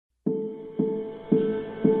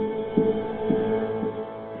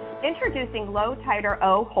Introducing low titer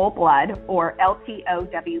O whole blood, or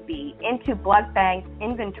LTOWB, into blood bank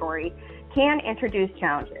inventory can introduce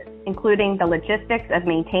challenges, including the logistics of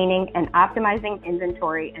maintaining and optimizing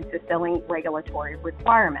inventory and fulfilling regulatory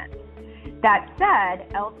requirements. That said,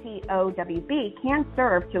 LTOWB can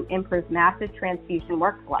serve to improve massive transfusion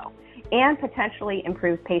workflow and potentially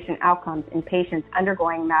improve patient outcomes in patients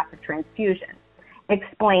undergoing massive transfusion.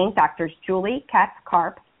 Explain Drs. Julie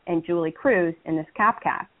Katz-Karp and Julie Cruz in this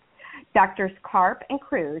Capcast. Drs. Karp and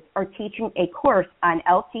Cruz are teaching a course on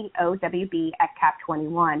LTOWB at CAP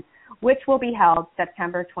 21, which will be held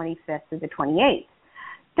September 25th through the 28th.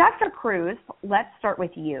 Dr. Cruz, let's start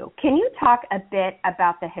with you. Can you talk a bit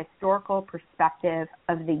about the historical perspective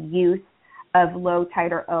of the use of low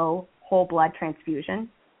titer O whole blood transfusion?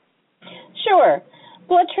 Sure.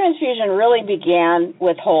 Blood transfusion really began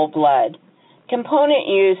with whole blood. Component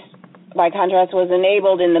use, by contrast, was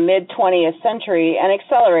enabled in the mid-20th century and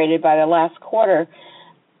accelerated by the last quarter.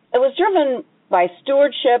 It was driven by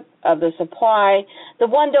stewardship of the supply. The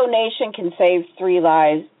one donation can save 3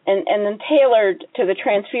 lives, and then tailored to the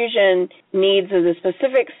transfusion needs of the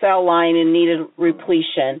specific cell line and needed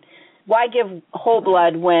repletion. Why give whole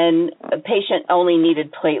blood when a patient only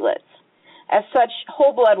needed platelets? As such,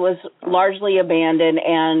 whole blood was largely abandoned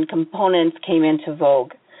and components came into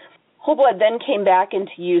vogue. Whole blood then came back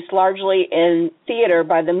into use largely in theater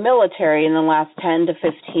by the military in the last 10 to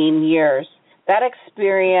 15 years. That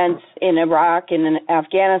experience in Iraq and in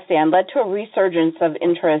Afghanistan led to a resurgence of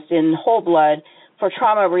interest in whole blood for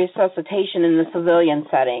trauma resuscitation in the civilian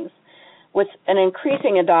settings, with an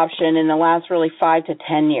increasing adoption in the last really 5 to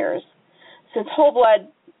 10 years. Since whole blood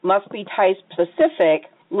must be type-specific,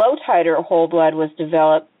 low titer whole blood was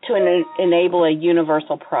developed to enable a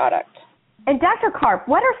universal product. And Dr. Karp,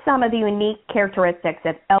 what are some of the unique characteristics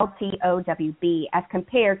of LTOWB as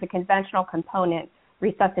compared to conventional component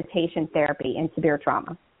resuscitation therapy in severe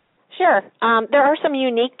trauma? Sure. There are some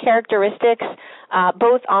unique characteristics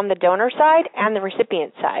both on the donor side and the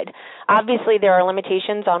recipient side. Obviously, there are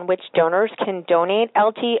limitations on which donors can donate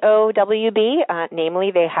LTOWB, namely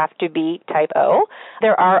they have to be type O.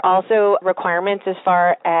 There are also requirements as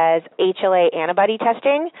far as HLA antibody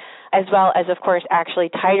testing, as well as, of course, actually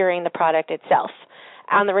titering the product itself.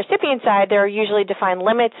 On the recipient side, there are usually defined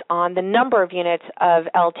limits on the number of units of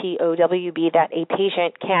LTOWB that a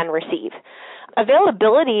patient can receive.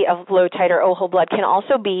 Availability of low titer O whole blood can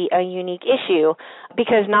also be a unique issue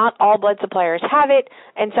because not all blood suppliers have it,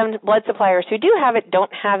 and some blood suppliers who do have it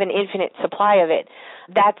don't have an infinite supply of it.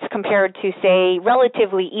 That's compared to, say,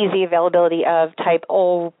 relatively easy availability of type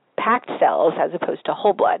O packed cells as opposed to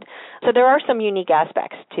whole blood. So there are some unique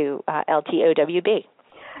aspects to LTOWB.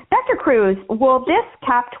 Dr. Cruz, will this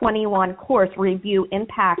CAP 21 course review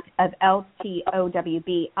impact of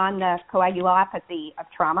LTOWB on the coagulopathy of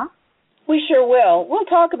trauma? We sure will. We'll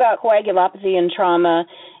talk about coagulopathy and trauma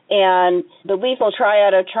and the lethal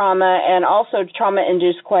triad of trauma and also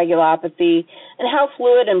trauma-induced coagulopathy and how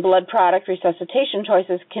fluid and blood product resuscitation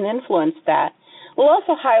choices can influence that. We'll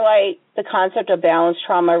also highlight the concept of balanced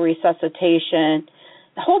trauma resuscitation.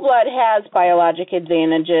 Whole blood has biologic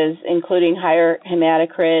advantages, including higher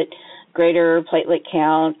hematocrit, greater platelet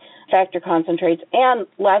count, factor concentrates, and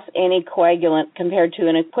less anticoagulant compared to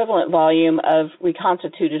an equivalent volume of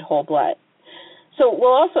reconstituted whole blood. So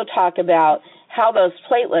we'll also talk about how those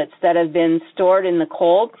platelets that have been stored in the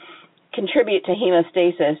cold contribute to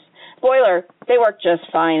hemostasis. Spoiler, they work just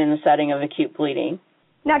fine in the setting of acute bleeding.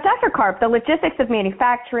 Now, Dr. Karp, the logistics of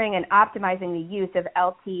manufacturing and optimizing the use of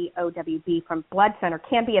LTOWB from blood center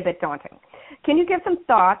can be a bit daunting. Can you give some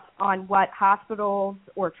thoughts on what hospitals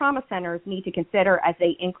or trauma centers need to consider as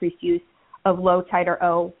they increase use of low titer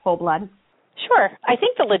O whole blood? Sure. I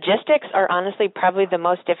think the logistics are honestly probably the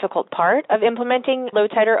most difficult part of implementing low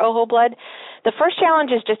titer O whole blood. The first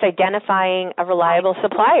challenge is just identifying a reliable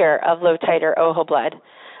supplier of low titer O whole blood.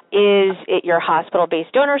 Is it your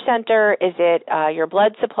hospital-based donor center? Is it your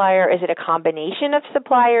blood supplier? Is it a combination of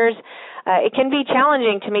suppliers? It can be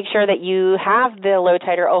challenging to make sure that you have the low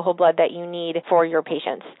titer O whole blood that you need for your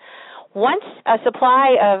patients. Once a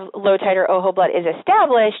supply of low titer O whole blood is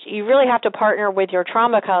established, you really have to partner with your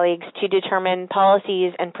trauma colleagues to determine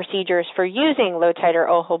policies and procedures for using low titer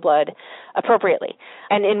O whole blood appropriately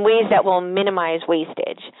and in ways that will minimize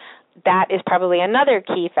wastage. That is probably another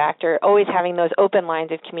key factor, always having those open lines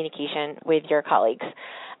of communication with your colleagues.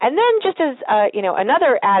 And then just as,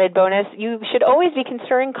 another added bonus, you should always be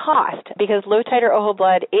considering cost because low titer O whole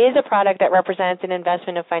blood is a product that represents an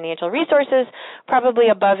investment of financial resources, probably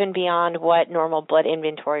above and beyond what normal blood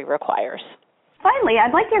inventory requires. Finally,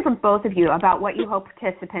 I'd like to hear from both of you about what you hope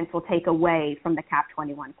participants will take away from the CAP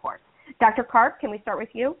 21 course. Dr. Karp, can we start with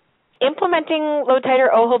you? Implementing low titer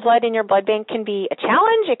whole blood in your blood bank can be a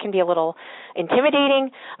challenge. It can be a little intimidating,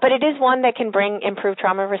 but it is one that can bring improved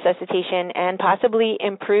trauma resuscitation and possibly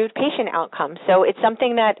improved patient outcomes. So it's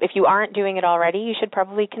something that if you aren't doing it already, you should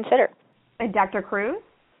probably consider. And Dr. Cruz?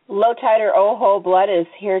 Low titer whole blood is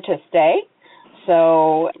here to stay.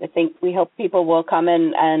 So I think we hope people will come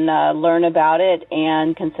in and learn about it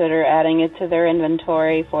and consider adding it to their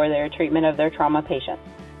inventory for their treatment of their trauma patients.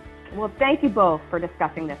 Well, thank you both for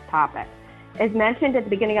discussing this topic. As mentioned at the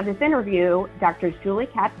beginning of this interview, Drs. Julie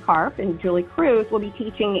Katz-Karp and Julie Cruz will be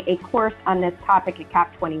teaching a course on this topic at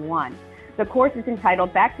CAP 21. The course is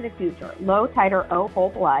entitled Back to the Future, Low Titer whole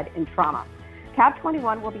blood in Trauma. CAP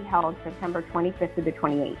 21 will be held September 25th to the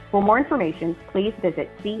 28th. For more information, please visit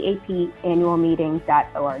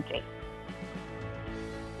capannualmeeting.org.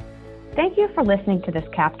 Thank you for listening to this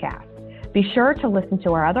CAPcast. Be sure to listen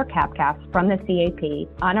to our other CAPcasts from the CAP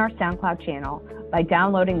on our SoundCloud channel by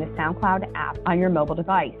downloading the SoundCloud app on your mobile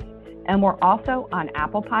device. And we're also on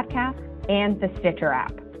Apple Podcasts and the Stitcher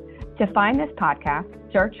app. To find this podcast,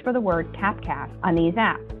 search for the word CAPcast on these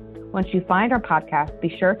apps. Once you find our podcast,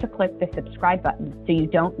 be sure to click the subscribe button so you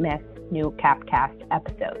don't miss new CAPcast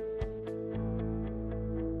episodes.